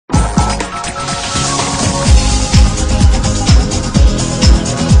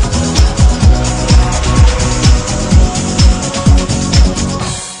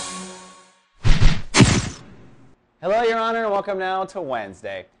welcome now to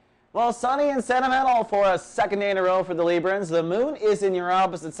Wednesday. Well, sunny and sentimental for a second day in a row for the Librans. The moon is in your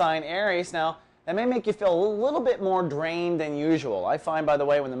opposite sign, Aries. Now, that may make you feel a little bit more drained than usual. I find, by the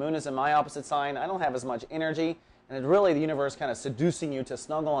way, when the moon is in my opposite sign, I don't have as much energy, and it's really the universe kind of seducing you to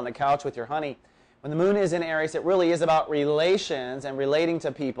snuggle on the couch with your honey. When the moon is in Aries, it really is about relations and relating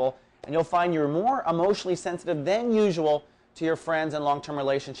to people, and you'll find you're more emotionally sensitive than usual to your friends and long-term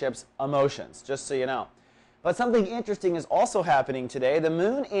relationships' emotions, just so you know. But something interesting is also happening today. The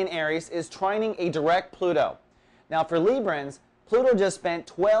moon in Aries is trining a direct Pluto. Now, for Librans, Pluto just spent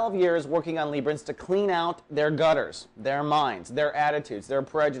 12 years working on Librans to clean out their gutters, their minds, their attitudes, their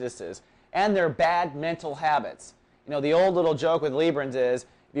prejudices, and their bad mental habits. You know, the old little joke with Librans is,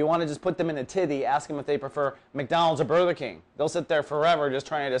 if you want to just put them in a tizzy, ask them if they prefer McDonald's or Burger King. They'll sit there forever just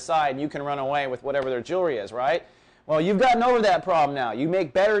trying to decide, and you can run away with whatever their jewelry is, right? Well, you've gotten over that problem now. You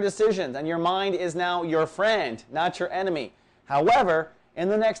make better decisions, and your mind is now your friend, not your enemy. However, in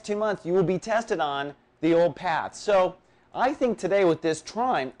the next 2 months, you will be tested on the old path. So I think today with this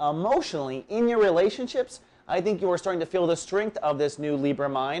trine, emotionally, in your relationships, I think you are starting to feel the strength of this new Libra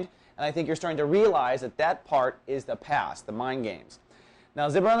mind, and I think you're starting to realize that that part is the past, the mind games. Now,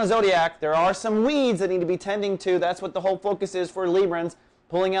 zipper on the zodiac, there are some weeds that need to be tending to. That's what the whole focus is for Librans,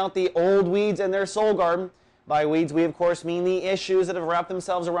 pulling out the old weeds in their soul garden. By weeds, we of course mean the issues that have wrapped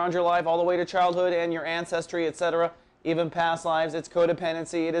themselves around your life all the way to childhood and your ancestry, etc., even past lives. It's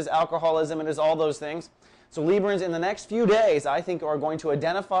codependency, it is alcoholism, it is all those things. So Librans, in the next few days, I think are going to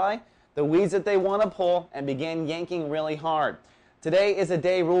identify the weeds that they want to pull and begin yanking really hard. Today is a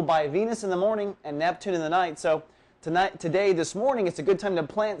day ruled by Venus in the morning and Neptune in the night, so this morning, it's a good time to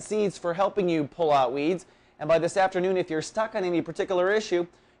plant seeds for helping you pull out weeds. And by this afternoon, if you're stuck on any particular issue,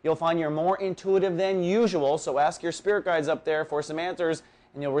 you'll find you're more intuitive than usual. So ask your spirit guides up there for some answers,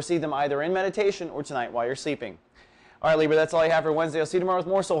 and you'll receive them either in meditation or tonight while you're sleeping. All right, Libra, that's all I have for Wednesday. I'll see you tomorrow with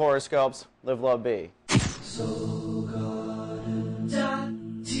more Soul Horoscopes. Live, love, be.